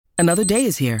Another day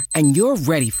is here, and you're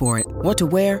ready for it. What to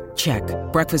wear? Check.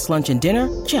 Breakfast, lunch, and dinner?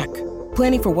 Check.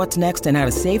 Planning for what's next and how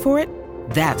to save for it?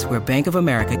 That's where Bank of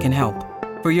America can help.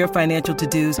 For your financial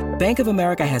to-dos, Bank of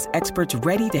America has experts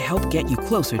ready to help get you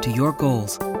closer to your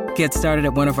goals. Get started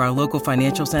at one of our local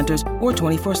financial centers or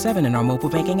 24/7 in our mobile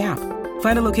banking app.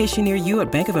 Find a location near you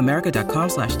at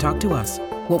bankofamerica.com/talktous.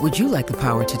 What would you like the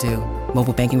power to do?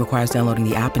 Mobile banking requires downloading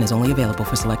the app and is only available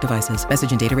for select devices.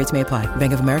 Message and data rates may apply.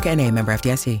 Bank of America N.A., member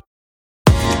FDIC.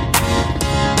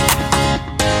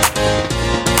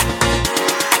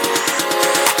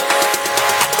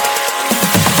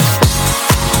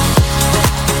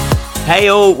 Hey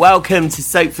all, welcome to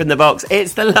Soap from the Box.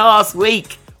 It's the last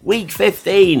week, week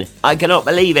 15. I cannot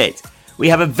believe it. We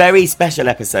have a very special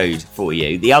episode for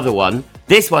you. The other one,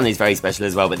 this one is very special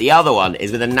as well, but the other one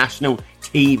is with a national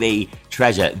TV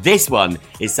treasure. This one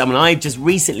is someone I've just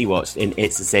recently watched in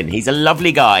It's a Sin. He's a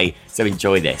lovely guy, so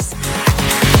enjoy this.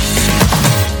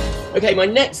 Okay, my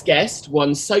next guest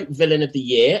won Soap Villain of the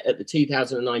Year at the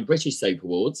 2009 British Soap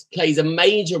Awards, plays a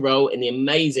major role in the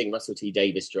amazing Russell T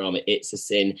Davies drama It's a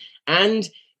Sin, and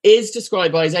is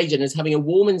described by his agent as having a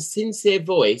warm and sincere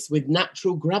voice with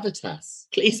natural gravitas.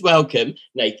 Please welcome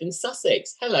Nathan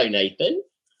Sussex. Hello, Nathan.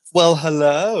 Well,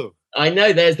 hello. I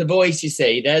know, there's the voice, you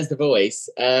see. There's the voice.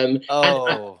 And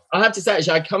I have to say,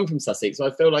 actually, I come from Sussex, so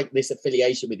I feel like this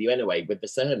affiliation with you anyway, with the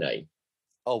surname.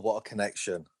 Oh, what a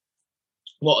connection.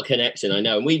 What a connection, I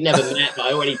know. And we've never met, but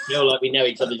I already feel like we know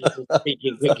each other just from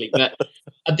speaking quickly. But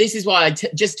this is why I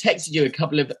just texted you a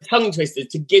couple of tongue twisters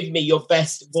to give me your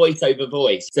best voiceover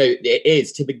voice. So it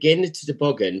is, to begin to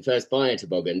toboggan, first buy a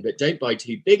toboggan, but don't buy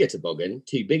too big a toboggan.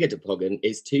 Too big a toboggan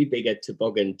is too big a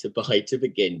toboggan to buy to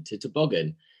begin to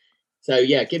toboggan. So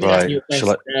yeah, give me that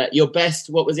your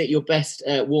best, what was it? Your best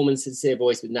warm and sincere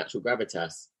voice with natural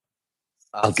gravitas.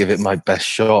 I'll give it my best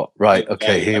shot. Right,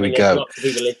 okay, here we go. Lots of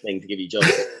people listening to give you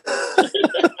jobs.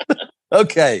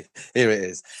 Okay, here it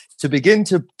is. To begin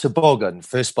to toboggan,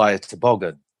 first buy a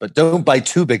toboggan, but don't buy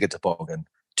too big a toboggan.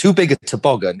 Too big a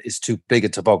toboggan is too big a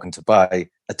toboggan to buy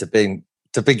to begin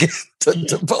to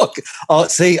toboggan. Oh,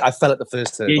 see, I fell at the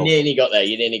first hurdle. You nearly got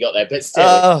there, but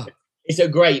still, it's a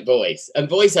great voice. And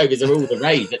voiceovers are all the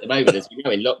rage at the moment, as we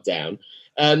know, in lockdown.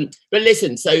 But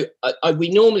listen, so we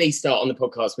normally start on the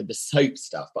podcast with the soap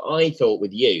stuff, but I thought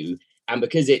with you, and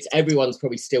because it's everyone's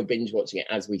probably still binge watching it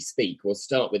as we speak, we'll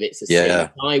start with It's a Sin.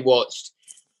 I watched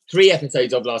 3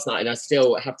 episodes of last night, and I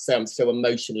still have to say I'm still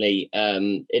emotionally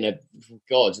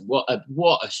what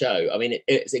a show. I mean,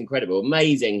 it's incredible,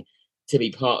 amazing to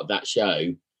be part of that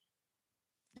show.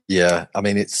 Yeah, I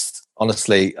mean, it's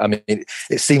honestly,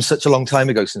 it seems such a long time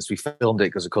ago since we filmed it,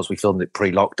 because of course we filmed it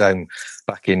pre-lockdown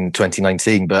back in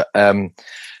 2019. But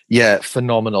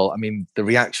phenomenal. I mean, the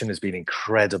reaction has been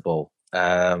incredible.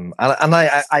 And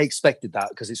I expected that,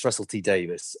 because it's Russell T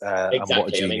Davies. Exactly. And what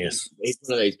a genius. He's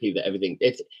one of those people that everything,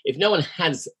 if no one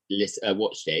has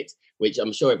watched it, which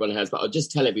I'm sure everyone has, but I'll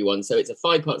just tell everyone. So it's a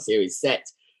 5-part series set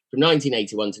from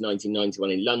 1981 to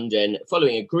 1991 in London,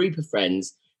 following a group of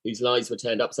friends whose lives were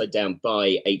turned upside down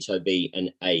by HIV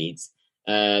and AIDS.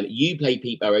 You play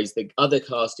Pete Burrows. The other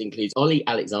cast includes Ollie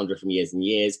Alexandra from Years and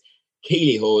Years,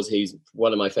 Keely Hawes, who's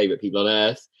one of my favourite people on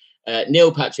earth,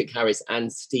 Neil Patrick Harris,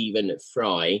 and Stephen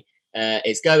Fry.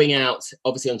 It's going out,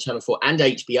 obviously, on Channel 4 and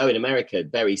HBO in America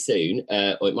very soon,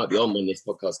 or it might be on when this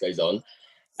podcast goes on.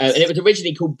 And it was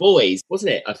originally called Boys,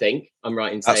 wasn't it, I think? I'm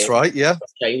right in saying. That's right, yeah.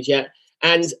 Change, yeah.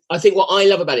 And I think what I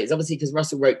love about it is obviously because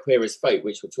Russell wrote Queer as Folk,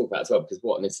 which we'll talk about as well, because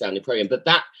what an astounding program. But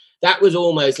that was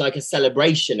almost like a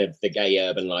celebration of the gay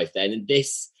urban life then. And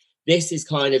this is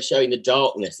kind of showing the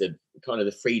darkness of kind of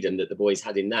the freedom that the boys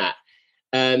had in that.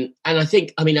 And I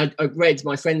think, I read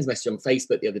my friend's message on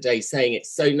Facebook the other day saying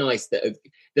it's so nice that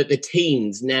the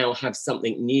teens now have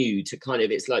something new to kind of,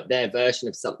 it's like their version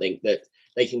of something that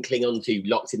they can cling on to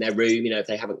locked in their room, if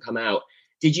they haven't come out.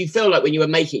 Did you feel like when you were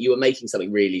making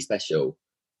something really special?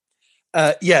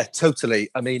 Yeah, totally.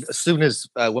 I mean, as soon as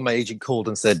when my agent called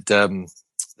and said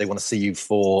they want to see you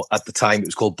for, at the time it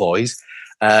was called Boys,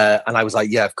 and I was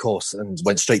like, yeah, of course, and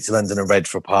went straight to London and read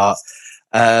for a part.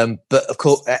 But of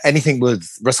course, anything with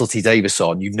Russell T Davies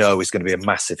on, is going to be a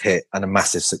massive hit and a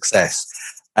massive success.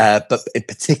 But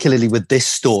particularly with this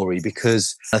story,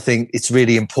 because I think it's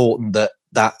really important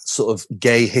that sort of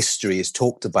gay history is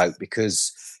talked about,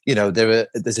 because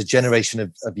there's a generation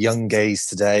of young gays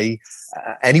today,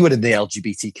 anyone in the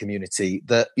LGBT community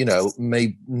that,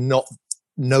 may not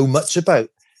know much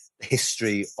about the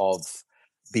history of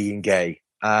being gay.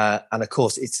 And of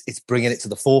course, it's bringing it to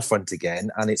the forefront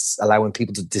again, and it's allowing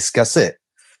people to discuss it,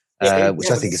 which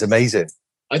I think is amazing.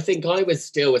 I think I was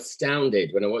still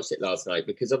astounded when I watched it last night,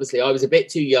 because obviously I was a bit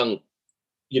too young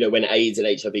when AIDS and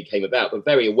HIV came about, but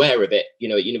very aware of it.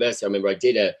 At university, I remember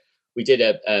we did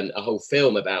a whole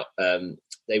film about,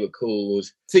 they were called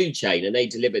Food Chain, and they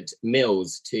delivered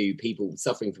meals to people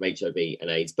suffering from HIV and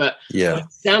AIDS. But I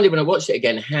astounded when I watched it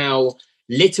again how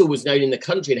little was known in the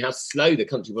country and how slow the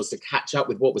country was to catch up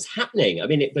with what was happening. I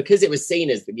mean, because it was seen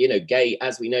as, gay,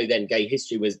 as we know then, gay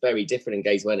history was very different and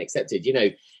gays weren't accepted.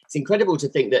 It's incredible to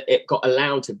think that it got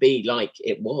allowed to be like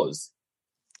it was.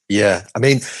 Yeah. I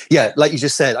mean, yeah, like you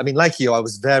just said, I mean, like you, I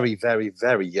was very, very,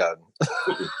 very young.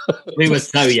 We were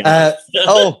so young.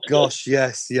 Oh, gosh,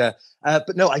 yes, yeah.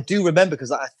 But no, I do remember,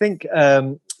 because I think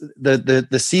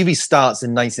the series starts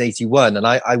in 1981, and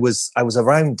I was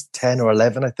around 10 or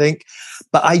 11, I think.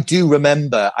 But I do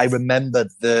remember. I remember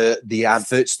the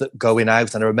adverts that going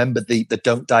out, and I remember the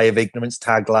 "Don't Die of Ignorance"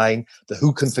 tagline. The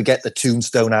 "Who can forget the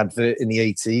Tombstone" advert in the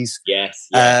 80s? Yes.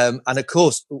 And of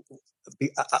course,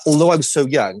 although I was so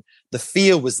young, the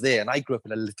fear was there, and I grew up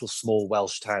in a little small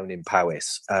Welsh town in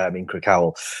Powys, in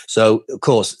Crickhowell. So, of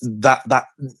course, that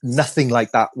nothing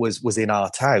like that was in our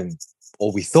town,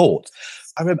 or we thought.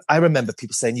 I remember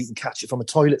people saying you can catch it from a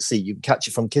toilet seat, you can catch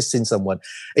it from kissing someone.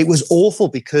 It was awful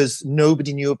because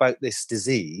nobody knew about this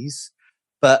disease,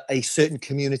 but a certain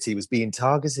community was being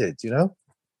targeted.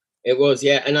 It was,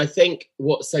 yeah. And I think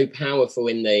what's so powerful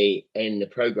in the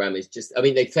programme is just, I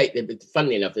mean,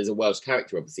 funnily enough, there's a Welsh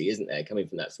character, obviously, isn't there, coming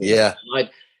from that small town. I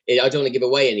don't want to give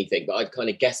away anything, but I'd kind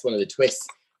of guessed one of the twists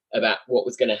about what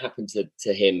was going to happen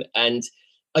to him. And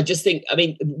I just think, I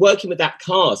mean, working with that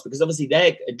cast, because obviously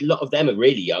a lot of them are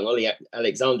really young, Ollie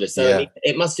Alexander. So I mean,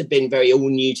 it must have been very all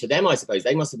new to them, I suppose.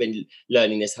 They must have been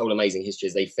learning this whole amazing history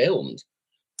as they filmed.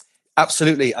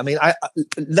 Absolutely. I mean, I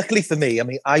luckily for me, I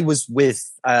mean, I was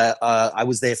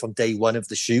there from day one of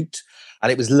the shoot, and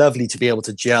it was lovely to be able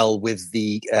to gel with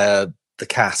the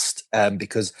cast,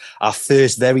 because our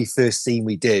very first scene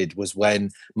we did was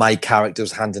when my character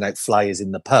was handing out flyers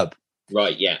in the pub.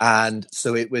 Right, yeah. And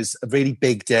so it was a really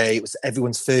big day. It was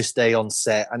everyone's first day on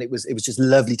set, and it was just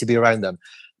lovely to be around them.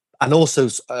 And also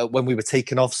when we were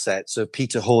taken off set, so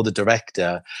Peter Hoare, the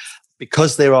director,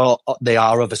 because they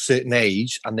are of a certain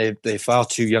age, and they're far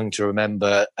too young to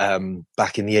remember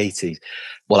back in the 80s.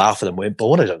 Well, half of them weren't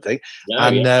born, I don't think.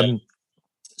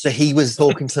 So he was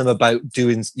talking to them about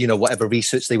doing, whatever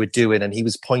research they were doing, and he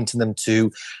was pointing them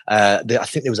to, I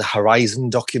think there was a Horizon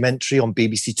documentary on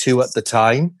BBC Two at the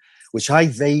time, which I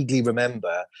vaguely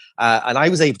remember. And I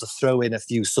was able to throw in a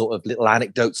few sort of little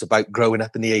anecdotes about growing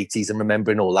up in the 80s and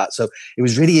remembering all that. So it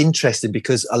was really interesting,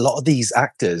 because a lot of these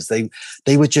actors,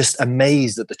 they were just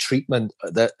amazed at the treatment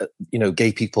that,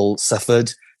 gay people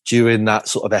suffered during that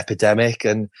sort of epidemic.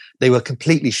 And they were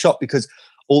completely shocked, because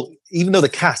even though the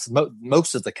cast,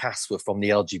 most of the cast were from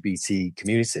the LGBT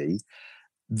community,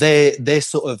 their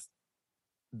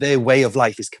way of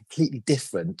life is completely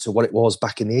different to what it was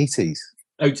back in the 80s.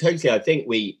 Oh, totally. I think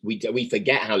we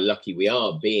forget how lucky we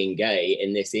are being gay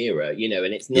in this era, and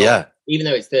it's not, even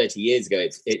though it's 30 years ago,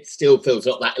 it still feels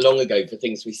not that long ago for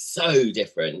things to be so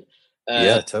different.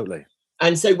 Yeah, totally.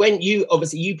 And so when you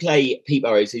play Pete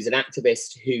Burrows, who's an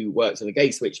activist who works on a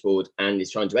gay switchboard and is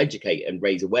trying to educate and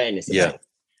raise awareness about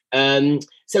it.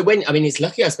 So it's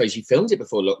lucky, I suppose, you filmed it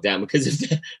before lockdown, because of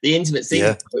the intimate scene.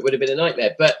 It would have been a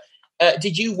nightmare. But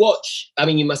did you watch,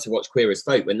 you must have watched Queer as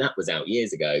Folk when that was out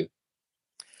years ago.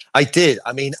 I did.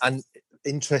 I mean, and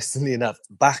interestingly enough,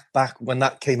 back when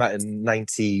that came out in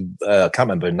 90, I can't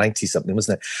remember, 90 something,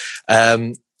 wasn't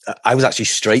it? I was actually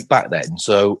straight back then.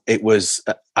 So it was,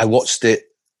 I watched it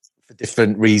for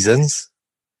different reasons.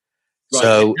 Right.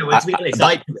 So to be honest,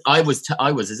 I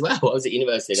was as well. I was at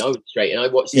university and I was straight, and I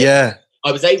watched it. Yeah.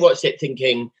 I watched it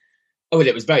thinking,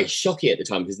 it was very shocking at the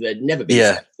time, because there'd never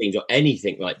been scenes or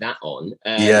anything like that on.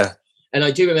 And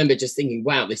I do remember just thinking,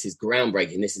 wow, this is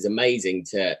groundbreaking. This is amazing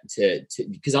to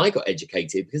because I got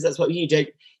educated, because that's what you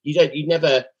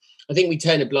never, I think we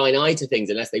turn a blind eye to things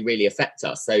unless they really affect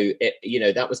us. So,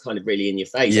 that was kind of really in your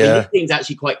face. Yeah. This thing's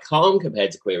actually quite calm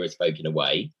compared to Queer as Folk in a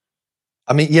way.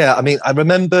 I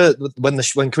remember when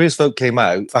Queer as Folk came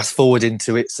out, fast forward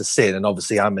into It's a Sin, and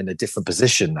obviously I'm in a different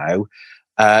position now.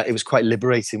 It was quite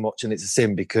liberating watching It's a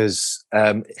Sin, because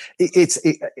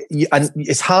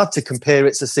it's hard to compare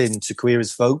It's a Sin to Queer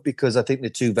as Folk, because I think they're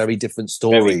two very different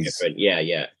stories. Very different,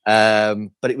 yeah.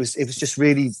 But it was just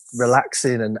really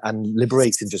relaxing and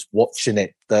liberating just watching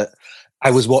it. That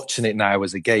I was watching it now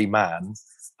as a gay man.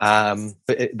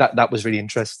 But that was really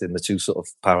interesting. The two sort of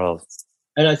parallels.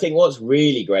 And I think what's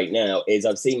really great now is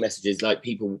I've seen messages like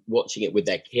people watching it with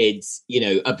their kids,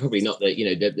 probably not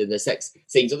the sex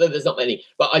scenes, although there's not many,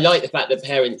 but I like the fact that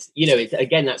parents,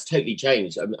 again, that's totally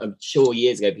changed. I'm sure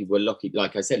years ago people were locking,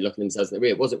 like I said, locking themselves in the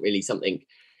room. It wasn't really something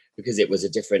because it was a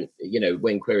different,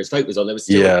 when Queer as Folk was on, there was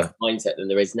still a different mindset than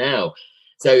there is now.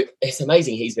 So it's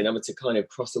amazing he's been able to kind of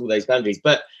cross all those boundaries.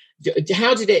 But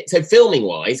how did it, so filming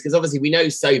wise, because obviously we know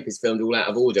Soap is filmed all out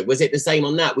of order. Was it the same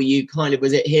on that? Was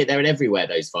it here, there and everywhere,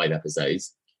 those 5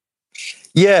 episodes?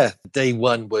 Yeah, day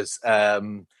one was,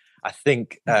 I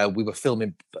think we were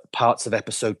filming parts of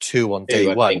episode 2 on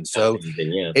day one. So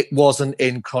it wasn't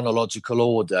in chronological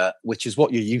order, which is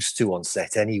what you're used to on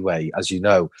set anyway, as you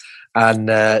know.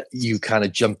 And you kind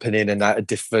of jumping in and out of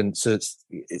different, so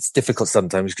it's difficult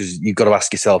sometimes because you've got to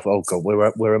ask yourself, oh God,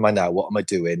 where am I now? What am I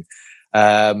doing?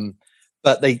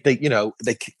 But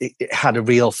it had a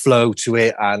real flow to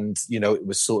it. And, it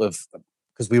was sort of,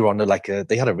 because we were on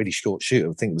they had a really short shoot.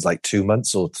 I think it was like 2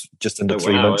 months or just under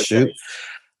 3 months shoot.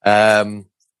 And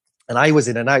I was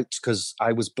in and out because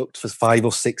I was booked for 5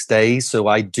 or 6 days. So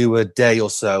I'd do a day or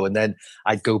so and then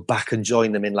I'd go back and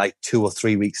join them in like 2 or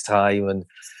 3 weeks time. And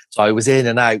so I was in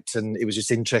and out, and it was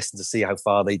just interesting to see how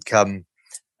far they'd come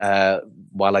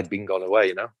while I'd been gone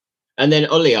away, And then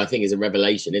Ollie, I think, is a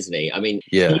revelation, isn't he? I mean,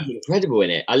 he's incredible in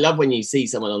it. I love when you see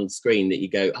someone on the screen that you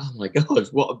go, oh my God,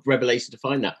 what a revelation to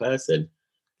find that person.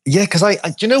 Yeah, because I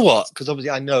do you know what? Because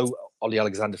obviously I know Ollie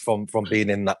Alexander from being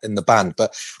in the band,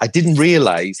 but I didn't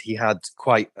realise he had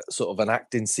quite sort of an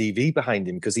acting CV behind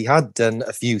him, because he had done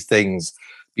a few things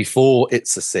before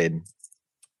It's a Sin.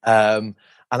 And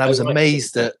I was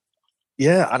amazed at,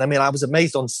 and I mean, I was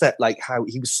amazed on set, like how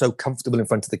he was so comfortable in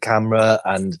front of the camera,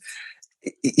 and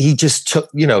he just took,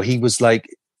 he was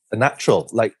like a natural,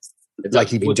 like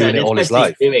he'd been doing it all his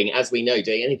life. As we know,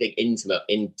 doing anything intimate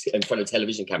in front of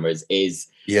television cameras is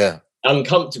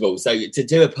uncomfortable. So to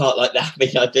do a part like that,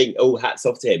 I think all hats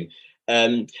off to him.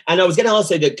 And I was going to ask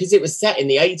you that, because it was set in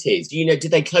the 80s, did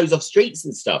they close off streets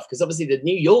and stuff? Because obviously the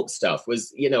New York stuff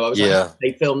was, I was like, how did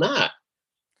they film that?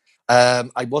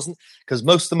 I wasn't, because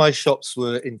most of my shots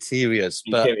were interiors,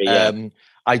 but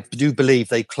I do believe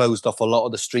they closed off a lot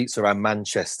of the streets around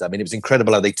Manchester. I mean, it was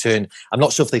incredible how they turned. I'm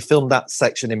not sure if they filmed that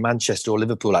section in Manchester or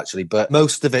Liverpool, actually, but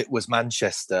most of it was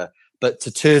Manchester. But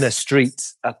to turn a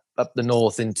street up the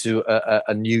north into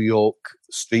a New York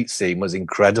street scene was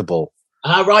incredible.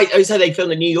 Right. Oh, so they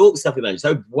filmed the New York stuff in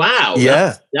Manchester. So, wow.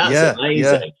 That's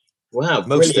amazing. Yeah. Wow,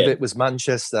 most of it was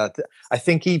Manchester. I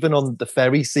think even on the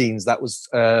ferry scenes, that was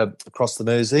across the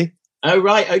Mersey. Oh,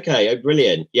 right. Okay. Oh,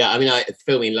 brilliant. Yeah. I mean,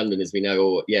 filming in London, as we know,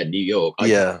 or New York.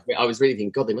 I was really thinking,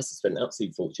 God, they must have spent an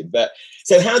absolute fortune. But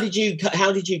so how did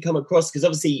you come across? Because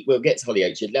obviously we'll get to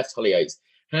Hollyoaks. You'd left Hollyoaks.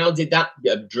 How did that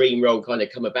dream role kind of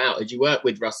come about? Had you worked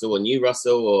with Russell or knew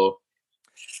Russell, or?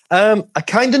 I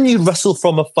kind of knew Russell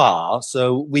from afar.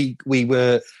 So we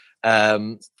were,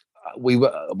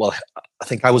 well, I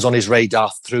think I was on his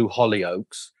radar through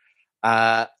Hollyoaks,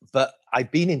 but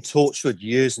I'd been in Torchwood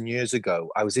years and years ago.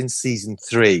 I was in season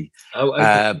 3. Oh,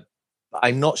 okay.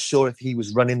 I'm not sure if he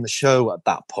was running the show at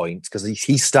that point, because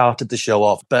he started the show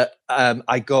off. But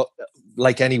I got,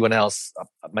 like anyone else,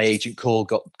 my agent called,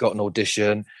 got an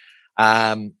audition.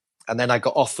 And then I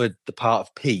got offered the part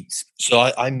of Pete. So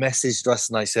I messaged Russ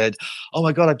and I said, oh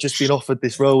my God, I've just been offered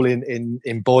this role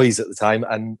in Boys at the time.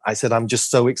 And I said, I'm just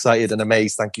so excited and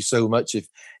amazed. Thank you so much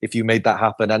if you made that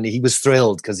happen. And he was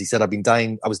thrilled, because he said,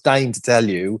 I was dying to tell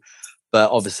you, but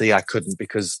obviously I couldn't,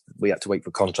 because we had to wait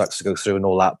for contracts to go through and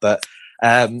all that. But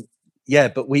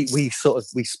but we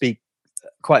speak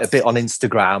quite a bit on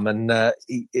Instagram, and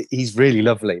he's really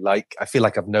lovely. Like, I feel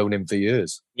like I've known him for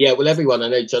years. Yeah, well, everyone, I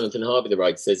know Jonathan Harvey, the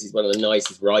writer, says he's one of the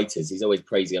nicest writers. He's always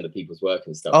praising other people's work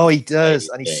and stuff. Oh, he does.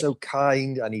 And he's so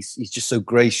kind, and he's just so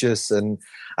gracious, and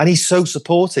he's so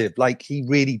supportive. Like, he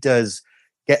really does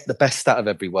get the best out of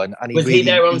everyone. And was he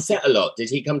there on set a lot? Did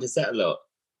he come to set a lot?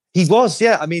 He was,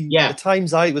 yeah. I mean, the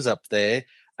times I was up there,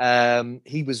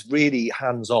 he was really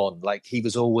hands-on. Like, he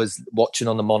was always watching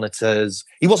on the monitors.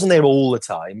 He wasn't there all the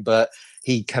time, but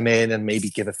he'd come in and maybe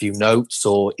give a few notes,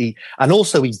 and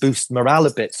also he boosted morale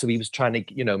a bit. So he was trying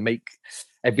to, make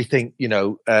everything,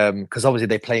 because obviously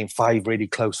they're playing 5 really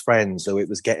close friends. So it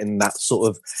was getting that sort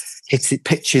of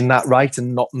pitching that right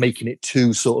and not making it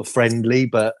too sort of friendly,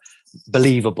 but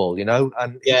believable,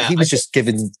 and he was just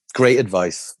giving great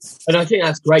advice. And I think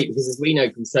that's great, because as we know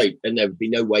from Soap, and there would be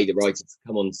no way the writers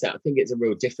come on set. I think it's a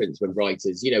real difference when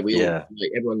writers,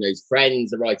 everyone knows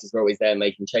Friends, the writers are always there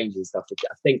making changes and stuff.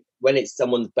 I think when it's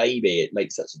someone's baby, it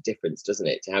makes such a difference, doesn't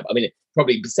it? To have, I mean,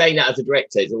 probably saying that as a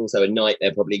director is also a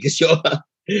nightmare, probably, because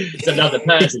it's another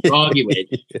person to argue with.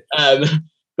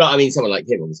 But I mean, someone like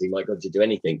him, obviously, my God, to do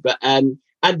anything. But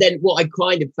and then what I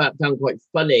kind of found quite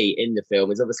funny in the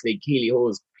film is, obviously, Keely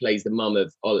Hawes plays the mum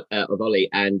of Ollie,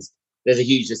 and there's a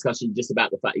huge discussion just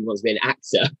about the fact he wants to be an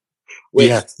actor. which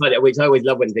Yeah. which I always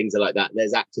love when things are like that.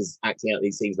 There's actors acting out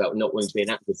these scenes about not wanting to be an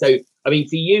actor. So, I mean,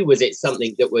 for you, was it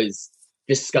something that was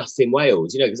discussed in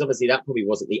Wales? You know, because obviously that probably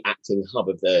wasn't the acting hub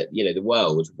of the, you know, the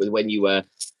world. But when you were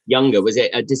younger, was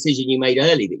it a decision you made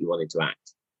early that you wanted to act?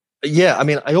 Yeah, I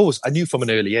mean, I knew from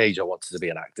an early age I wanted to be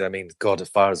an actor. I mean, God, as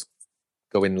far as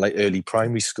going like early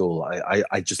primary school,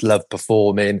 I just loved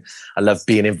performing. I loved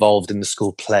being involved in the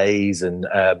school plays, and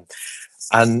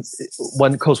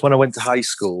when, of course, when I went to high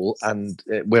school, and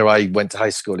where I went to high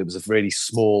school, it was a really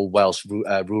small Welsh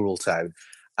rural town.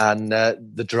 And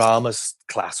the drama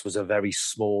class was a very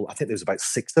small, I think there was about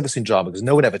 6 of us in drama because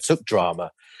no one ever took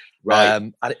drama.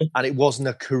 Right. And it wasn't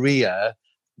a career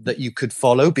that you could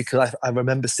follow because I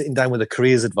remember sitting down with a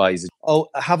careers advisor. Oh,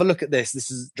 have a look at this.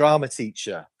 This is drama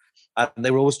teacher. And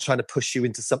they were always trying to push you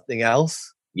into something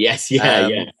else. Yes,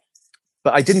 yeah.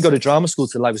 But I didn't go to drama school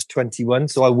till I was 21.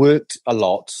 So I worked a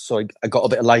lot. So I got a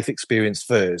bit of life experience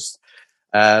first.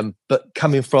 But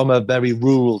coming from a very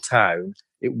rural town,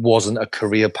 it wasn't a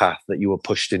career path that you were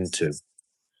pushed into.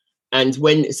 And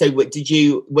when you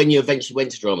eventually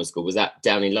went to drama school, was that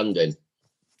down in London?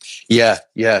 Yeah.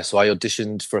 So I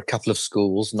auditioned for a couple of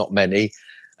schools, not many,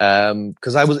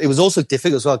 because it was also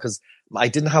difficult as well because I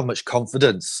didn't have much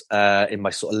confidence in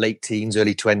my sort of late teens,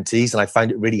 early 20s, and I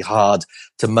found it really hard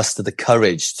to muster the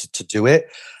courage to do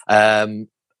it. And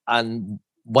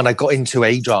when I got into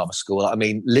a drama school, I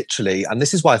mean, literally, and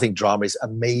this is why I think drama is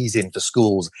amazing for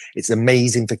schools, it's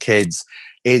amazing for kids,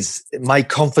 is my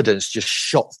confidence just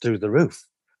shot through the roof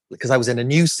because I was in a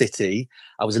new city,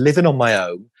 I was living on my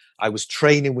own, I was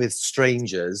training with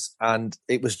strangers, and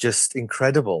it was just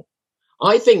incredible.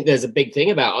 I think there's a big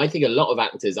thing I think a lot of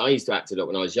actors, I used to act a lot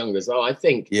when I was younger as well. I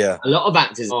think a lot of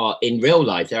actors are in real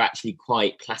life, they're actually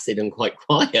quite placid and quite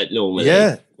quiet normally.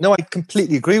 Yeah, no, I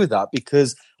completely agree with that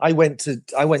because I went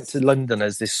to London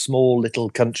as this small little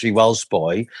country Welsh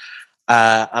boy,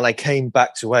 and I came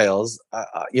back to Wales.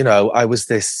 You know, I was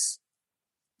this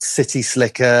city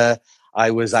slicker. I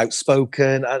was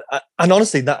outspoken, and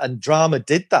honestly, and drama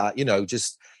did that. You know,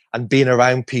 and being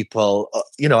around people.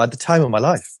 You know, at the time of my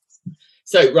life.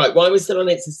 So, right, while we're still on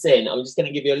It's a Sin, I'm just going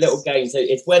to give you a little game. So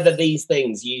it's whether these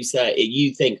things you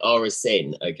think are a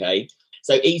sin, okay?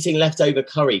 So eating leftover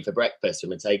curry for breakfast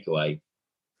from a takeaway.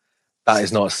 That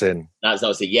is not a sin. That's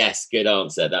not a sin. Yes, good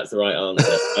answer. That's the right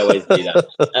answer. I always do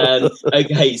that.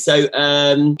 Okay, so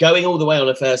going all the way on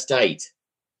a first date.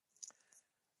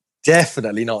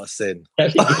 Definitely not a sin.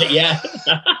 Yeah.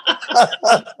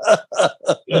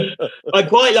 I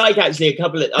quite like actually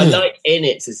I like in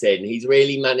It's a Sin. He's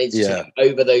really managed to,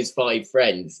 over those 5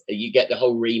 friends, you get the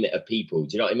whole remit of people.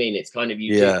 Do you know what I mean? It's kind of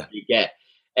you get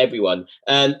everyone.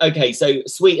 Okay, so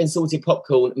sweet and salted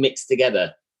popcorn mixed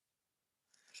together.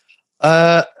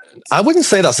 I wouldn't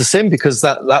say that's a sin because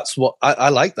that's what I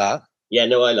like that. Yeah,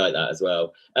 no, I like that as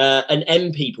well. An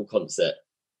M People concert.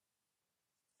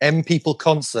 M People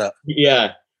concert.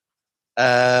 Yeah.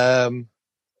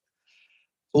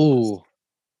 Oh,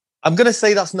 I'm going to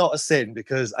say that's not a sin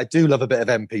because I do love a bit of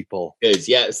M People. Good.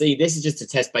 Yeah. See, this is just to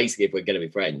test basically if we're going to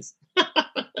be friends.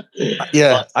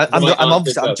 Yeah,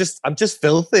 I'm just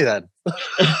filthy then.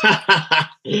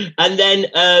 And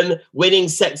then winning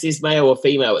sexiest male or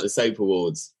female at the Soap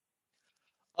Awards.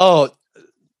 Oh,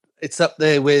 it's up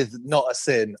there with not a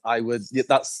sin.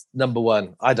 That's number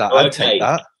 1. I'd take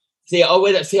that.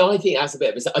 I think that's a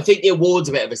bit of I think the award's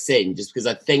a bit of a sin just because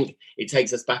I think it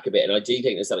takes us back a bit. And I do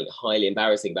think there's something highly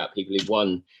embarrassing about people who've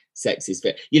won sexiest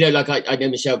fit. You know, like I know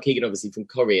Michelle Keegan, obviously from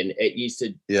Corrie, and it used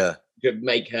to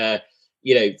make her,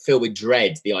 you know, feel with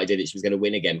dread the idea that she was going to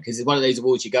win again because it's one of those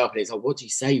awards you go up and it's like, what do you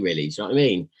say really? Do you know what I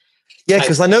mean? Yeah,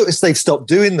 because I noticed they've stopped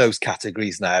doing those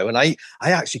categories now, and I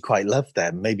actually quite love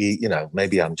them. Maybe I'm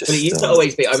just. But it used to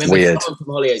always be. I remember weird. someone from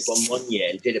Hollyoaks won one year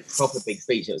and did a proper big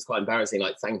speech. And it was quite embarrassing,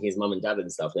 like thanking his mum and dad and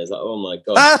stuff. And it was like, oh my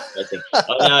god,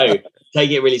 I know,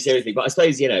 take it really seriously. But I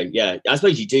suppose I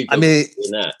suppose you do. I mean,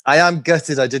 I am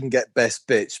gutted I didn't get best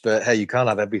bitch, but hey, you can't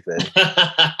have everything.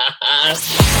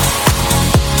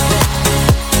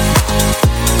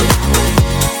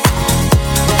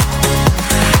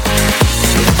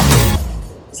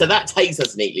 So that takes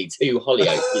us neatly to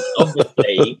Hollyoaks, which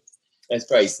obviously, let's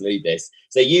very smooth this.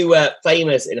 So you were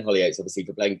famous in Hollyoaks, obviously,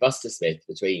 for playing Buster Smith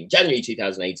between January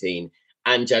 2018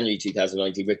 and January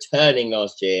 2019, returning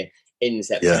last year in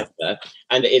September. Yeah.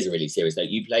 And it is a really serious note.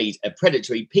 You played a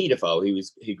predatory paedophile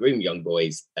who groomed young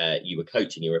boys. You were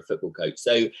coaching, you were a football coach.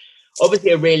 So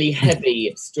obviously a really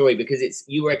heavy story because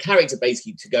you were a character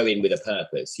basically to go in with a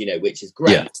purpose, you know, which is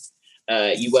great.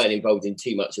 Yeah. You weren't involved in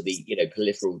too much of the, you know,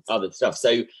 peripheral other stuff.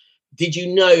 So did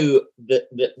you know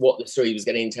that what the story was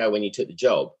going to entail when you took the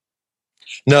job?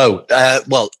 No,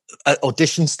 well, at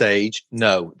audition stage,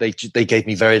 no, they gave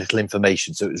me very little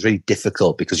information, so it was really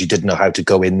difficult because you didn't know how to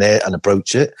go in there and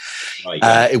approach it. Right,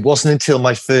 yeah. It wasn't until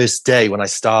my first day when I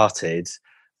started,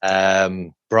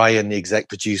 Brian, the exec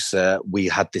producer, we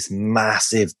had this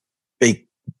massive, big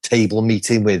table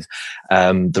meeting with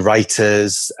the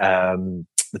writers,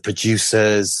 the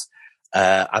producers,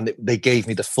 and they gave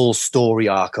me the full story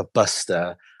arc of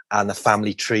Buster and the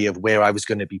family tree of where I was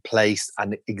going to be placed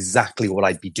and exactly what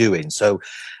I'd be doing. So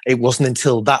it wasn't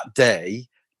until that day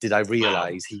did I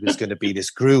realize he was going to be this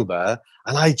groomer,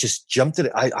 and I just jumped at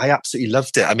it. I absolutely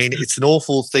loved it. I mean, it's an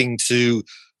awful thing to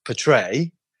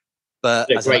portray, but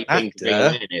It's a as great an thing to bring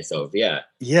actor, awareness of, yeah.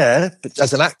 yeah, but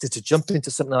as an actor to jump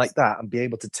into something like that and be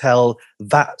able to tell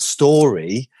that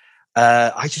story,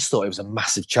 I just thought it was a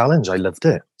massive challenge. I loved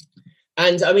it.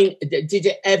 And I mean, did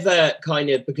it ever kind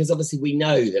of, because obviously we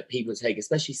know that people take,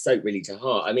 especially soap, really to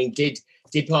heart. I mean, did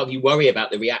part of you worry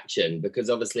about the reaction? Because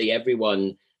obviously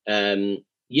everyone, does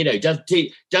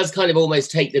kind of almost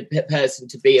take the person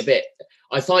to be a bit.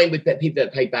 I find with people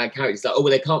that play bad characters, like, oh,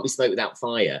 well, they can't be smoke without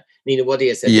fire. Nina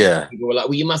Wadia said, yeah, people were like,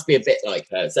 well, you must be a bit like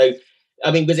her. So,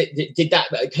 I mean, did that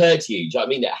occur to you? Do you know what I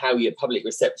mean? That how your public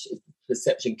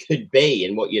perception could be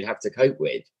and what you'd have to cope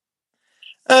with?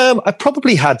 I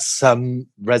probably had some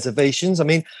reservations. I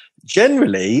mean,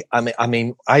 generally, I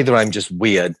mean, either I'm just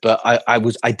weird, but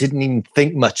I didn't even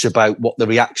think much about what the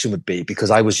reaction would be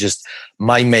because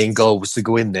my main goal was to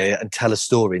go in there and tell a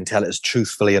story and tell it as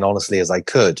truthfully and honestly as I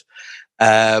could.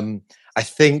 I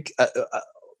think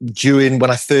when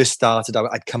I first started,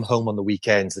 I'd come home on the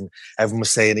weekends and everyone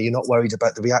was saying, are you not worried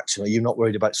about the reaction? Are you not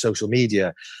worried about social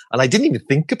media? And I didn't even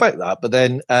think about that. But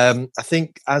then I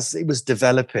think as it was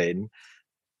developing,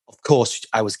 of course,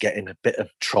 I was getting a bit of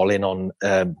trolling on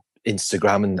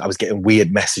Instagram and I was getting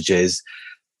weird messages,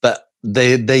 but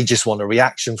they just want a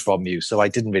reaction from you. So I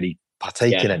didn't really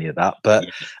partake in any of that. But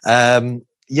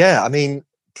I mean,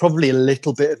 probably a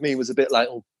little bit of me was a bit like,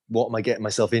 oh, what am I getting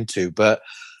myself into? But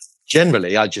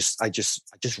generally, I just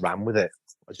ran with it.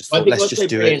 I just thought, let's just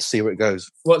do it and see where it goes.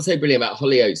 What's so brilliant about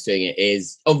Hollyoaks doing it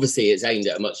is obviously it's aimed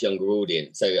at a much younger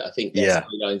audience. So I think their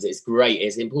storylines, it's great.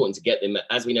 It's important to get them,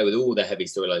 as we know, with all the heavy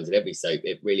storylines in every soap,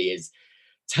 it really is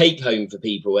take home for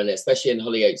people, and especially in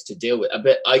Hollyoaks to deal with.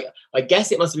 But I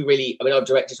guess it must be really, I mean, I've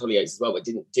directed Hollyoaks as well, but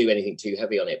didn't do anything too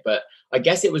heavy on it. But I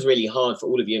guess it was really hard for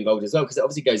all of you involved as well, because it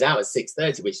obviously goes out at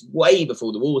 6:30, which is way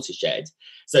before the watershed.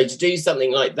 So to do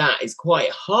something like that is quite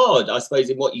hard, I suppose,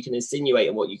 in what you can insinuate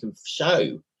and what you can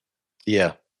show.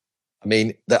 Yeah. I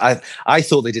mean, I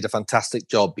thought they did a fantastic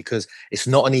job because it's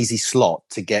not an easy slot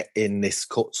to get in this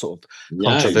sort of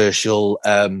controversial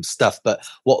stuff. But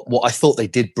what I thought they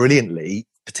did brilliantly,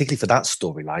 particularly for that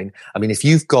storyline, I mean, if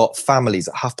you've got families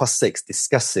at 6:30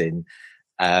 discussing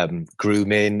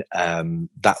grooming,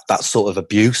 that sort of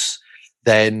abuse,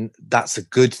 then that's a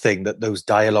good thing that those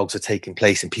dialogues are taking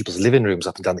place in people's living rooms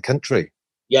up and down the country.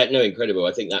 Yeah, no, incredible.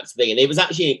 I think that's the thing. And it was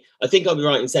actually, I think I'll be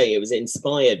right in saying it was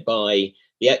inspired by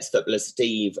the ex-footballer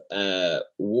Steve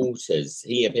Waters.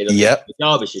 He appeared on the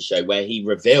Derbyshire show where he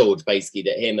revealed basically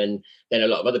that him and then a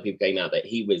lot of other people came out that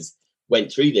he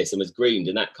went through this and was groomed,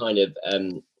 and that kind of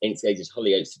instigated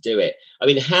Hollyoaks to do it. I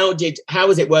mean, how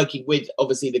was it working with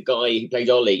obviously the guy who played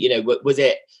Ollie? You know,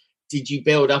 did you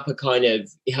build up a kind of,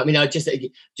 I mean,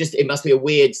 it must be a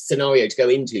weird scenario to go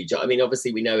into. I mean,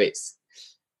 obviously we know it's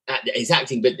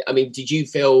acting, but I mean, did you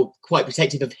feel quite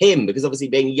protective of him? Because obviously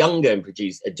being younger and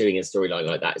doing a storyline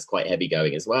like that is quite heavy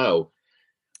going as well.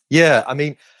 Yeah, I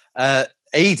mean,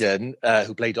 Aidan,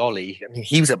 who played Ollie, I mean,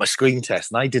 he was at my screen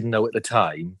test and I didn't know at the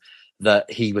time that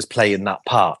he was playing that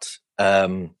part.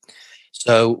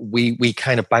 So we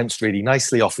kind of bounced really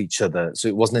nicely off each other. So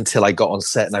it wasn't until I got on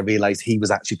set and I realized he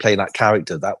was actually playing that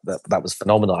character that was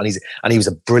phenomenal. And he was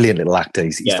a brilliant little actor.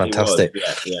 He's fantastic.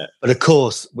 Yeah. But of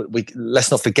course, let's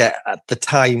not forget at the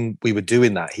time we were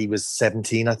doing that, he was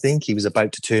 17, I think. He was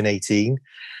about to turn 18.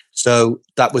 So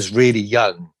that was really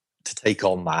young to take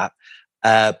on that.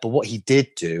 But what he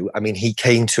did do, I mean, he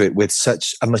came to it with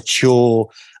such a mature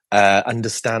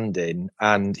understanding,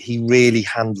 and he really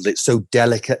handled it so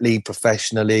delicately,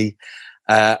 professionally,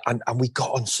 and we got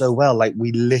on so well. Like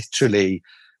we literally,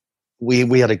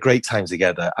 we had a great time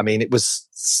together. I mean, it was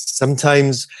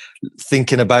sometimes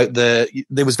thinking about there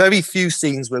was very few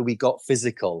scenes where we got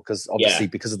physical because obviously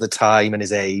because of the time and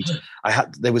his age.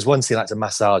 There was one scene I had to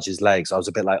massage his legs. I was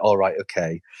a bit like, all right,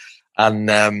 okay,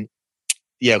 and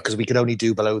because we could only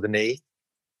do below the knee.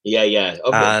 Yeah.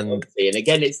 Obviously. And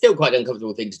again, it's still quite an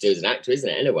uncomfortable thing to do as an actor, isn't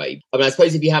it? Anyway, I mean, I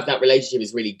suppose if you have that relationship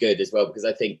is really good as well, because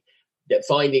I think that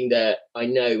finding that I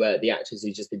know the actress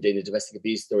who's just been doing the domestic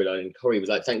abuse storyline in Corrie was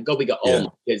like, thank God we got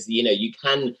on, because you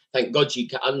can, thank God you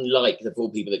can, unlike the poor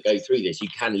people that go through this, you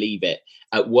can leave it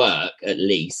at work at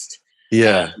least.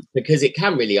 Because it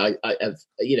can really,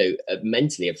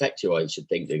 mentally affect you. I should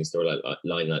think doing a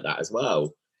storyline like that as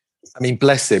well. I mean,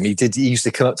 bless him. He used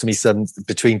to come up to me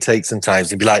between takes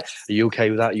sometimes. He'd be like, "Are you okay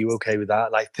with that? Are you okay with that?"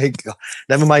 And I think,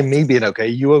 never mind me being okay. Are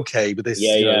you okay with this?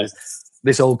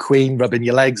 This old queen rubbing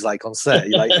your legs like on set.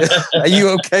 You're like, are you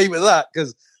okay with that?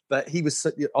 But he was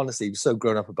honestly, he was so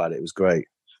grown up about it. It was great.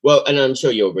 Well, and I'm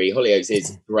sure you'll agree, Hollyoaks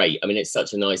is great. I mean, it's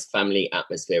such a nice family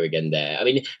atmosphere again there. I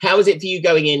mean, how is it for you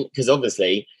going in? Because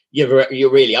obviously you're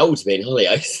really old to be in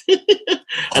Hollyoaks.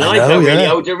 And I felt really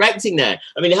old directing there.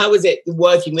 I mean, how was it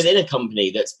working within a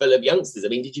company that's full of youngsters? I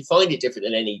mean, did you find it different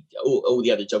than all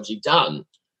the other jobs you've done?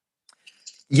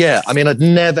 Yeah, I mean, I'd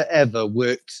never, ever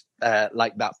worked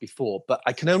like that before, but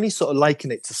I can only sort of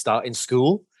liken it to starting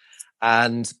school.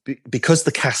 And because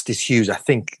the cast is huge, I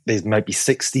think there might be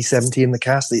 60, 70 in the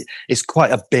cast. It's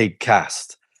quite a big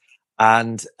cast.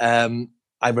 And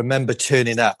I remember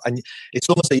turning up, and it's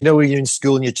almost like, when you're in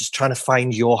school and you're just trying to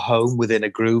find your home within a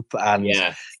group, and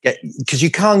because you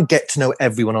can't get to know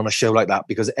everyone on a show like that,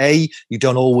 because you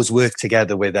don't always work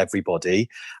together with everybody,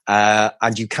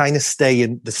 and you kind of stay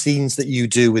in the scenes that you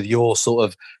do with your sort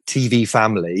of TV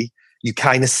family. You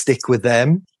kind of stick with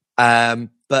them,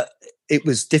 but it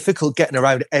was difficult getting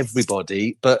around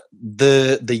everybody. But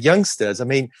the youngsters, I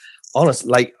mean,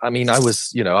 honestly, I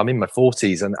was, I'm in my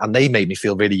 40s, and they made me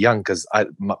feel really young, because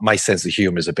my sense of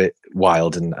humor is a bit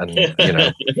wild and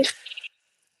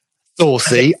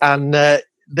saucy. And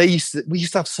we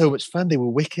used to have so much fun. They were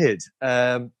wicked.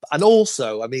 And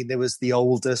also, I mean, there was the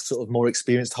older, sort of more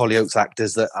experienced Hollyoaks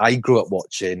actors that I grew up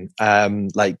watching,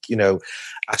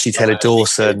 Ashley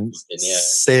Taylor-Dawson,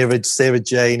 Sarah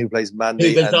Jane, who plays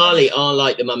Mandy. Who bizarrely are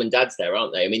like the mum and dads there,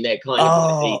 aren't they? I mean, they're kind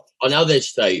of on other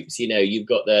soaps, you've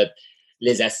got the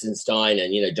Liz Estenstein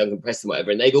and, Duncan Preston,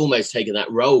 whatever, and they've almost taken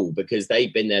that role because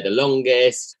they've been there the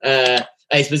longest.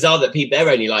 It's bizarre that they're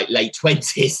only like late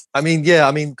 20s. I mean,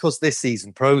 of course, this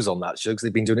season pros on that show because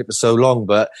they've been doing it for so long.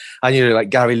 But like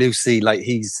Gary Lucy, like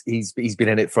he's been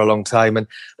in it for a long time, and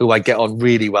who I get on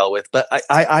really well with. But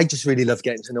I just really love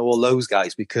getting to know all those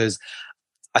guys, because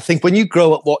I think when you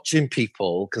grow up watching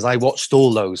people, because I watched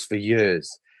all those for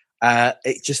years,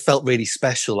 it just felt really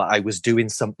special that I was doing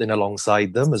something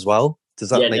alongside them as well. Does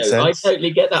that make sense? I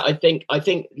totally get that. I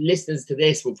think listeners to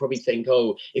this will probably think,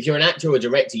 if you're an actor or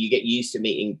director, you get used to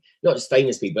meeting not just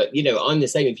famous people, but I'm the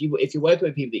same. If you're working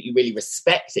with people that you really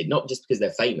respected, not just because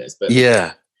they're famous, but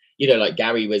like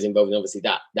Gary was involved in obviously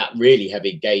that really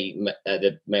heavy gay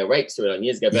the male rape storyline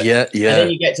years ago. But and then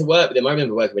you get to work with them. I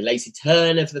remember working with Lacey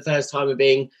Turner for the first time and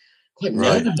being quite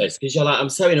nervous, because you're like, I'm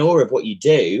so in awe of what you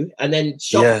do, and then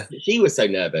shocked that she was so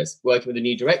nervous working with a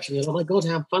new direction. You're like, oh my god,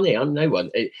 how funny! I'm no one.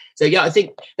 So I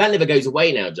think that never goes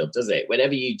away now, job, does it?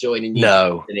 Whenever you join a new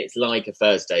and it's like a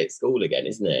first day at school again,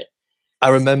 isn't it? I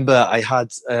remember I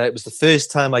had it was the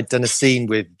first time I'd done a scene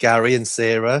with Gary and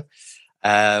Sarah,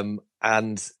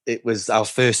 and it was our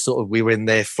first we were in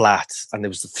their flat, and there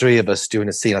was the three of us doing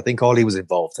a scene. I think Ollie was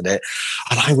involved in it,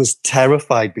 and I was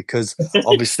terrified because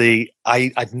obviously I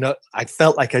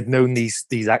felt like I'd known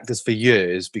these actors for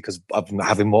years because of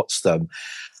having watched them.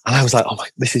 And I was like,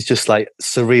 this is just like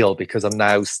surreal, because I'm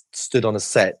now stood on a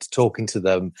set talking to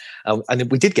them.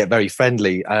 And we did get very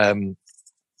friendly. It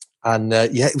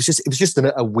was just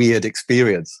a weird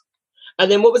experience.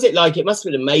 And then what was it like? It must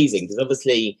have been amazing, because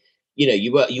obviously,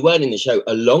 you weren't in the show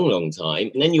a long, long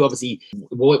time, and then you obviously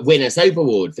win a soap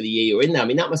award for the year you're in there. I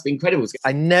mean, that must be incredible.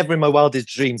 I never in my wildest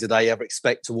dreams did I ever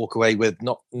expect to walk away with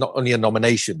not only a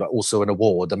nomination but also an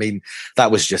award. I mean,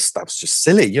 that was just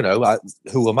silly.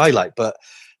 Who am I like? But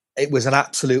it was an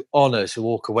absolute honour to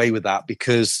walk away with that,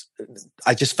 because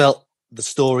I just felt the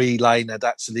storyline had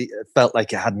actually felt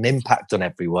like it had an impact on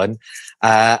everyone,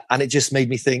 and it just made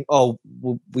me think,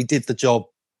 we did the job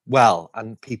well,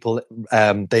 and people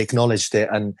they acknowledged it,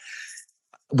 and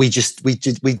we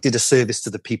did a service to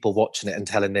the people watching it and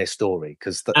telling their story,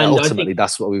 because ultimately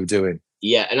that's what we were doing.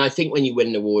 Yeah, and I think when you win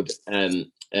an award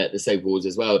at the Soap Awards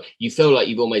as well, you feel like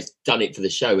you've almost done it for the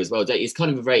show as well, don't you? It's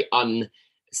kind of a very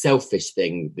unselfish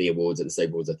thing, the awards at the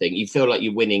Soap Awards. I think you feel like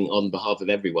you're winning on behalf of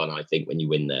everyone, I think, when you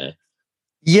win there.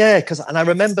 Yeah, and I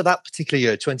remember that particular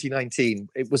year, 2019,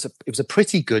 it was a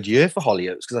pretty good year for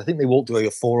Hollyoaks, because I think they walked away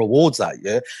with 4 awards that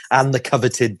year and the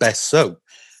coveted Best Soap.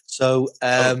 So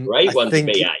great one to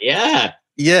be at, yeah.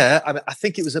 Yeah, I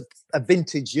think it was a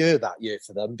vintage year that year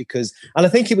for them, and I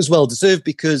think it was well deserved,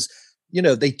 because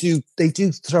they do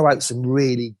throw out some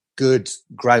really good,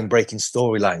 groundbreaking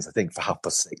storylines, I think, for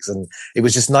 6:30. And it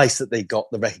was just nice that they got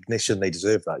the recognition they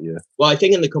deserved that year. Well, I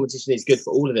think in the competition it's good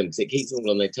for all of them because it keeps them all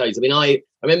on their toes. I mean, I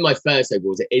remember my first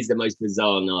Awards. It is the most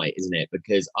bizarre night, isn't it?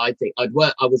 Because I think I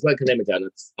was working on Emmerdale, and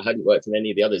I hadn't worked on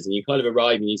any of the others, and you kind of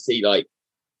arrive and you see like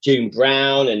June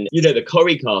Brown and the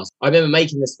Corrie cast. I remember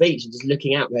making the speech and just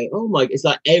looking out, going, "Oh my!" It's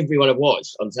like everyone I've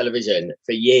watched on television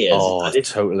for years. Oh, like,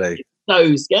 totally. It's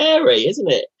so scary,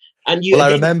 isn't it? And you,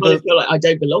 I remember, kind of feel like I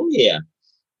don't belong here.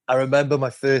 I remember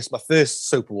my first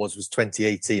Soap Awards was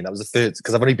 2018. That was the first,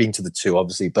 because I've only been to the 2,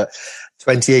 obviously, but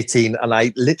 2018, and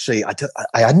I literally I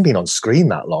hadn't been on screen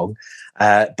that long,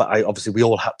 but obviously we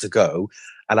all had to go,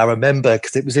 and I remember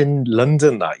because it was in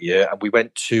London that year, and we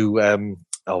went to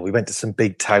some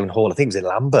big town hall. I think it was in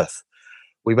Lambeth.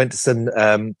 We went to some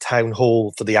town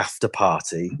hall for the after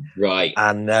party, right?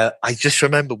 And I just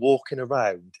remember walking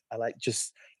around and like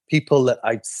just people that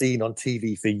I'd seen on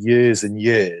TV for years and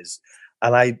years.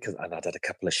 And I'd had a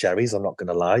couple of sherries, I'm not going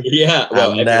to lie. Yeah,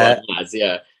 well, and, everyone has,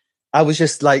 yeah. I was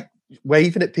just like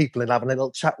waving at people and having a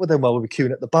little chat with them while we were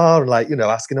queuing at the bar and like,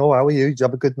 asking, "Oh, how are you? Did you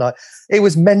have a good night?" It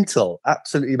was mental,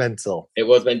 absolutely mental. It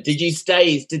was mental.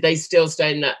 Did they still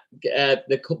stay in that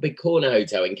the big corner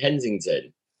hotel in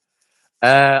Kensington?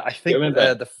 I think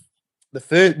the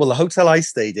third, the hotel I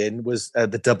stayed in was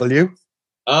the W.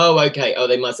 Oh, okay. Oh,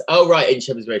 they must. Oh, right, in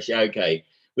Shepherd's Bush. Yeah, okay.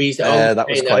 We used to that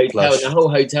was quite hotel, plush. and the whole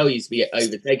hotel used to be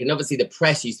overtaken. Obviously, the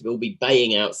press used to all be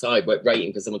baying outside,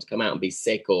 waiting for someone to come out and be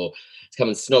sick or to come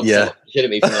and snog someone.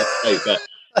 Shouldn't be from that soap, but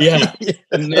yeah,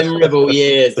 memorable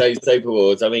years, those Soap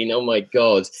Awards. I mean, oh my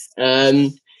God.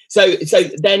 So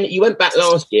then you went back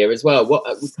last year as well. What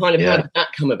kind of how did that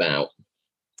come about?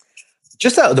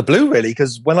 Just out of the blue, really,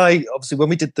 because when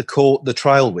we did the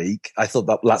trial week, I thought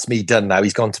that's me done now.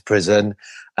 He's gone to prison.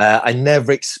 I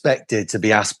never expected to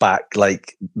be asked back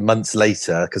like months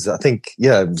later because I think,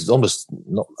 it was almost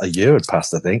not a year had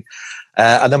passed, I think.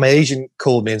 And then my agent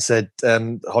called me and said,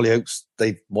 Hollyoaks,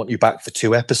 they want you back for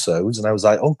 2 episodes. And I was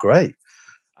like, oh, great.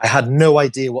 I had no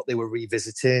idea what they were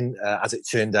revisiting. As it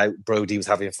turned out, Brody was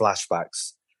having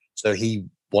flashbacks. So he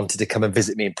wanted to come and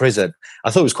visit me in prison. I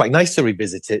thought it was quite nice to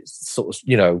revisit it, sort of,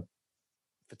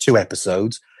 for 2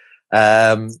 episodes.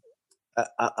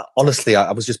 Honestly,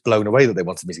 I was just blown away that they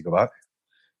wanted me to go back.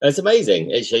 That's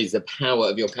amazing. It shows the power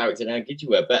of your character and how good you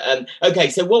were. But okay,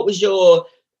 so what was your?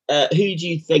 Who do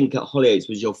you think at Hollyoaks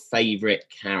was your favourite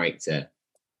character?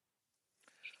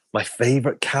 My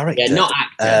favourite character? Yeah, not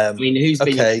actor. I mean, who's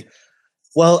been? Okay.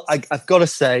 Well, I've got to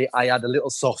say, I had a little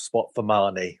soft spot for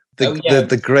Marnie.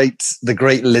 The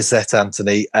great Lisette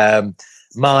Anthony.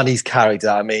 Marnie's character,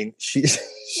 I mean, she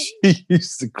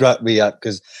used to crack me up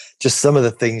because just some of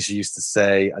the things she used to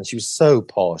say, and she was so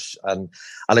posh. And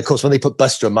of course, when they put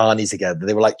Buster and Marnie together,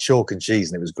 they were like chalk and cheese,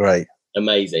 and it was great.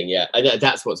 Amazing, yeah. And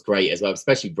that's what's great as well,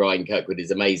 especially Brian Kirkwood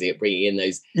is amazing at bringing in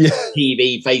those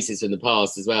TV faces from the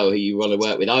past as well, who you want to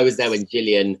work with. I was there when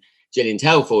Gillian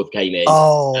Telford came in.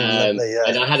 Oh, lovely, yeah.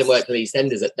 And I hadn't worked with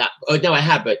EastEnders at that. Oh, no, I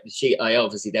had, but I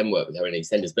obviously then worked with her in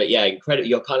EastEnders. But yeah, incredible.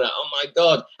 You're kind of like, oh my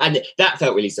God. And that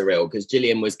felt really surreal because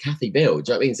Gillian was Kathy Bill.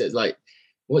 Do you know what I mean? So it's like,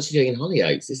 what's she doing in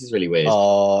Hollyoaks? This is really weird.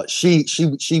 Oh, she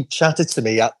chatted to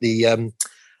me at the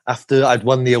after I'd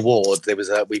won the award. There was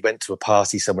we went to a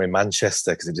party somewhere in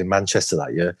Manchester because it was in Manchester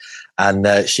that year,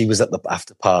 and she was at the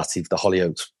after party for the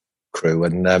Hollyoaks crew,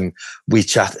 and we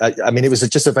chat. I mean, it was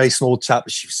just a very small chat,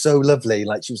 but she was so lovely.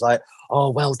 Like she was like, "Oh,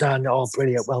 well done! Oh,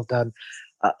 brilliant! Well done!"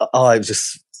 It was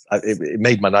just it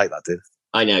made my night. That did.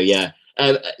 I know, yeah.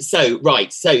 So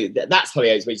that's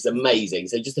Hollyoaks, which is amazing.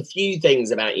 So just a few things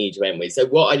about you to end with. So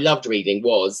what I loved reading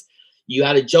was you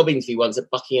had a job interview once at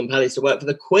Buckingham Palace to work for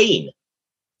the Queen.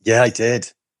 Yeah, I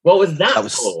did. What was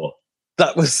that for?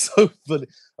 That was so funny.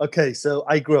 Okay, so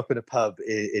I grew up in a pub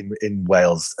in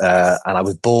Wales, and I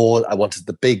was bored. I wanted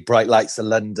the big bright lights of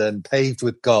London, paved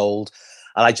with gold,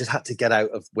 and I just had to get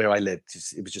out of where I lived.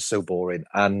 It was just so boring.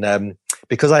 And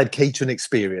because I had catering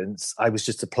experience, I was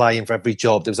just applying for every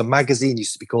job. There was a magazine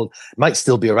used to be called, it might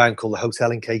still be around, called The Hotel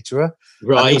and Caterer.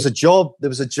 Right. And there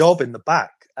was a job in the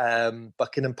back,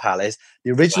 Buckingham Palace.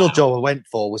 The original job I went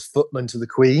for was footman to the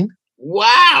Queen.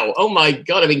 Wow! Oh my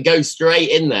God! I mean, go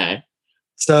straight in there.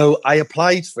 So I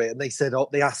applied for it, and they said,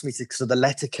 they asked me to. So the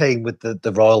letter came with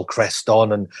the royal crest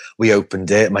on, and we opened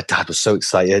it. My dad was so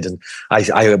excited, and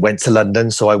I went to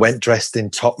London. So I went dressed in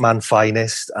top man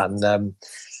finest, and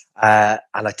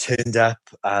I turned up,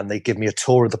 and they give me a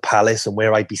tour of the palace and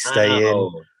where I'd be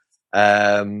staying.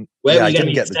 Where were you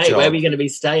going to be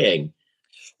staying?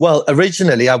 Well,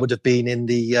 originally I would have been in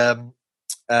the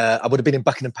I would have been in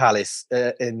Buckingham Palace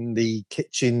in the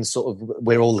kitchen, sort of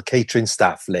where all the catering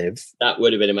staff live. That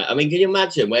would have been amazing. I mean, can you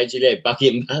imagine? Where do you live?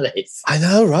 Buckingham Palace. I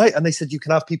know, right? And they said you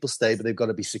can have people stay, but they've got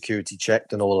to be security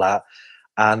checked and all that.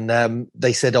 And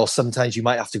they said, sometimes you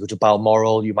might have to go to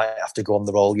Balmoral. You might have to go on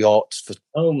the Royal Yacht for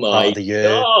part of the year.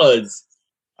 God.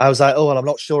 I was like, well, I'm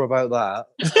not sure about that.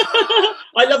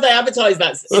 I love they advertise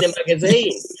that in a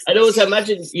magazine. And also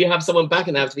imagine you have someone back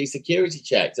and they have to be security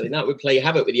checked. I mean, that would play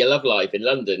havoc with your love life in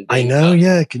London. I know,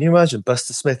 yeah. Can you imagine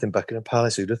Buster Smith in Buckingham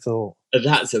Palace? Who'd have thought?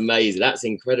 That's amazing. That's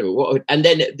incredible. And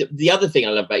then the other thing I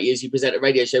love about you is you present a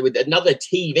radio show with another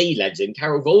TV legend,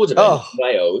 Carol Vorderman of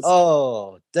Wales.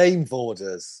 Oh, Dame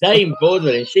Vorders. Dame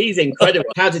Vorderman, and she's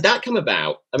incredible. How did that come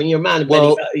about? I mean, you're a man of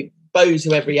many bows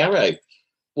to every arrow.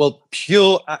 Well,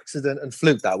 pure accident and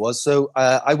fluke that was. So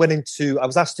I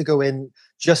was asked to go in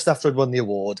just after I'd won the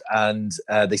award, and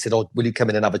they said, will you come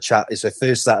in and have a chat? It's her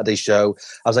first Saturday show.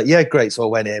 I was like, yeah, great. So I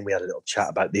went in, we had a little chat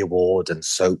about the award and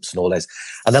soaps and all this.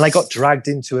 And then I got dragged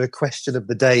into a question of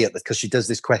the day because she does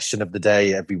this question of the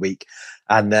day every week.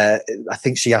 And I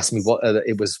think she asked me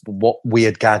what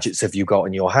weird gadgets have you got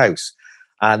in your house?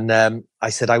 And I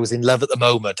said I was in love at the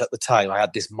moment. At the time, I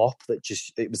had this mop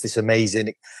it was this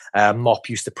amazing mop,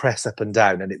 used to press up and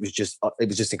down, and it was just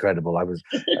incredible.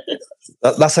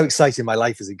 That's how exciting my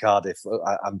life is in Cardiff.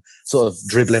 I'm sort of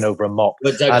dribbling over a mop.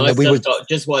 But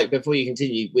just wait before you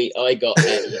continue. I got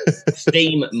a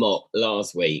steam mop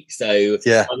last week, so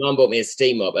my mum bought me a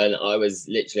steam mop, and I was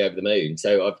literally over the moon.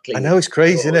 So I've cleaned. I know, it's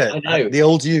crazy, isn't it? I know. The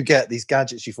older you get, these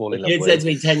gadgets you fall in love with. You said to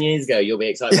me 10 years ago, you'll be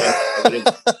excited. I would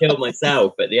have killed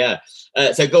myself, but yeah.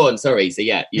 So go on, sorry. So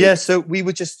so we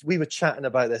were chatting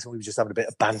about this, and we were just having a bit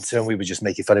of banter, and we were just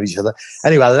making fun of each other.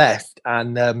 Anyway, I left,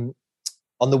 and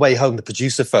on the way home, the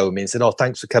producer phoned me and said,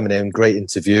 thanks for coming in, great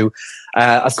interview.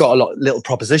 I've got a little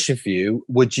proposition for you.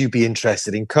 Would you be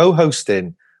interested in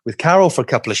co-hosting with Carol for a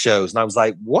couple of shows? And I was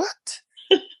like, what?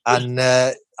 And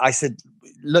I said,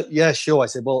 look, yeah, sure. I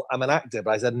said, well, I'm an actor,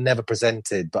 but I said, never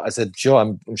presented. But I said, sure,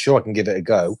 I'm sure I can give it a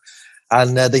go.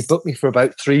 And they booked me for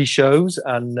about 3 shows,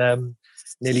 and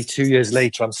nearly 2 years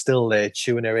later, I'm still there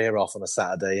chewing her ear off on a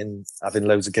Saturday and having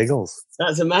loads of giggles.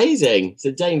 That's amazing.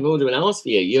 So Dame Vorderman asked for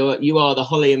you. You are the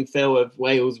Holly and Phil of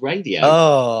Wales radio.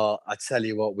 Oh, I tell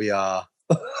you what, we are.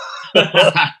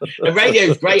 And radio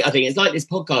is great. I think it's like this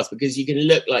podcast because you can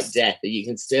look like death, and you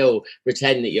can still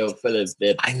pretend that you're full of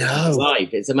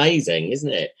life. It's amazing,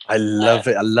 isn't it? I love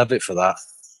it. I love it for that.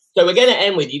 So we're going to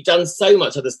end with, you've done so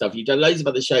much other stuff. You've done loads of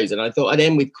other shows. And I thought I'd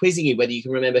end with quizzing you whether you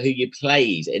can remember who you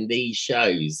played in these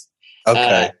shows.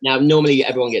 Okay. Now, normally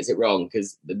everyone gets it wrong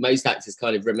because most actors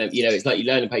kind of remember, it's like you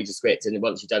learn a page of script and then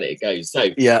once you've done it, it goes. So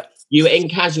you were in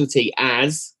Casualty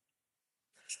as?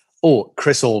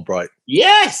 Chris Albright.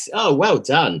 Yes. Oh, well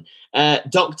done.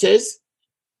 Doctors?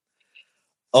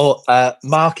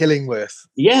 Mark Illingworth.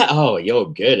 Yeah. Oh,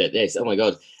 you're good at this. Oh, my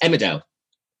God. Emmerdale?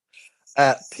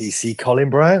 PC Colin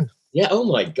Brown. Yeah, oh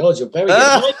my God, you're very good.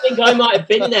 I think I might have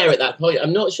been there at that point.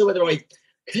 I'm not sure whether I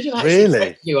could have actually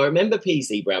met you. I remember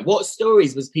PC Brown. What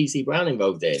stories was PC Brown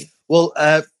involved in? Well,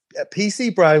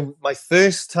 PC Brown, my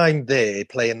first time there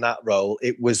playing that role,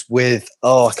 it was with,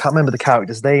 I can't remember the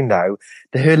character's name now.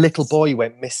 Her little boy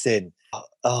went missing.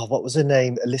 What was her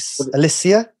name?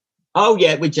 Alicia? Oh,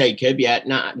 yeah, with Jacob, yeah.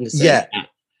 Yeah.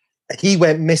 He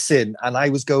went missing, and I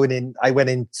went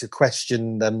in to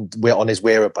question them on his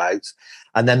whereabouts.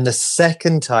 And then the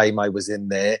second time I was in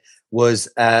there was,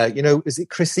 is it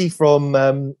Chrissy from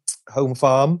Home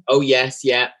Farm? Oh, yes,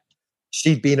 yeah.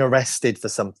 She'd been arrested for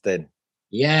something.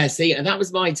 Yeah, see, and that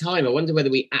was my time. I wonder whether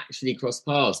we actually crossed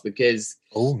paths because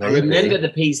I remember the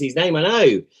PC's name, I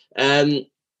know.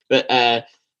 But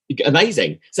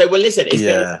amazing. So, well, listen, it's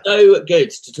been so good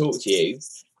to talk to you.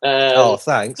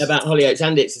 Thanks. About Hollyoaks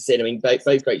and It's a Sin. I mean,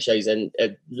 both great shows, and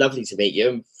lovely to meet you.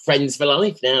 And friends for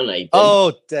life now, Nathan.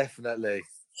 Oh, definitely.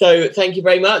 So thank you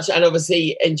very much, and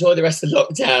obviously enjoy the rest of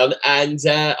lockdown. And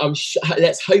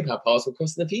let's hope our paths will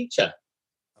cross in the future.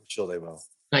 I'm sure they will.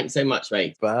 Thanks so much,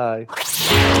 mate. Bye.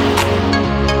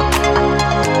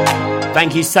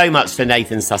 Thank you so much to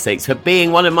Nathan Sussex for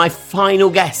being one of my final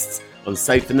guests on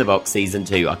Soap from the Box Season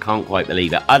 2. I can't quite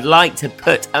believe it. I'd like to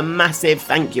put a massive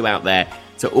thank you out there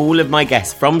to all of my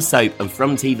guests from soap and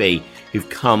from TV who've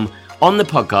come on the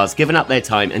podcast, given up their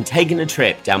time and taken a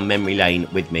trip down memory lane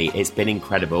with me. It's been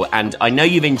incredible, and I know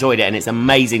you've enjoyed it, and it's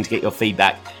amazing to get your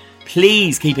feedback.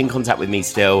 Please keep in contact with me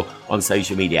still on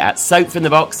social media at Soap from the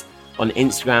Box on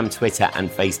Instagram, Twitter and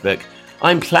Facebook.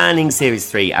 I'm planning Series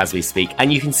 3 as we speak,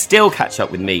 and you can still catch up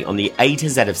with me on the A to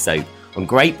Z of Soap on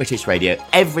Great British Radio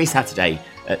every Saturday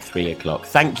at 3 o'clock.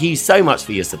 Thank you so much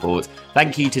for your support.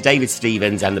 Thank you to David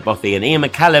Stevens and the Bothy and Ian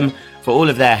McCallum for all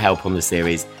of their help on the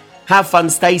series. Have fun,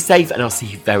 stay safe, and I'll see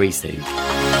you very soon.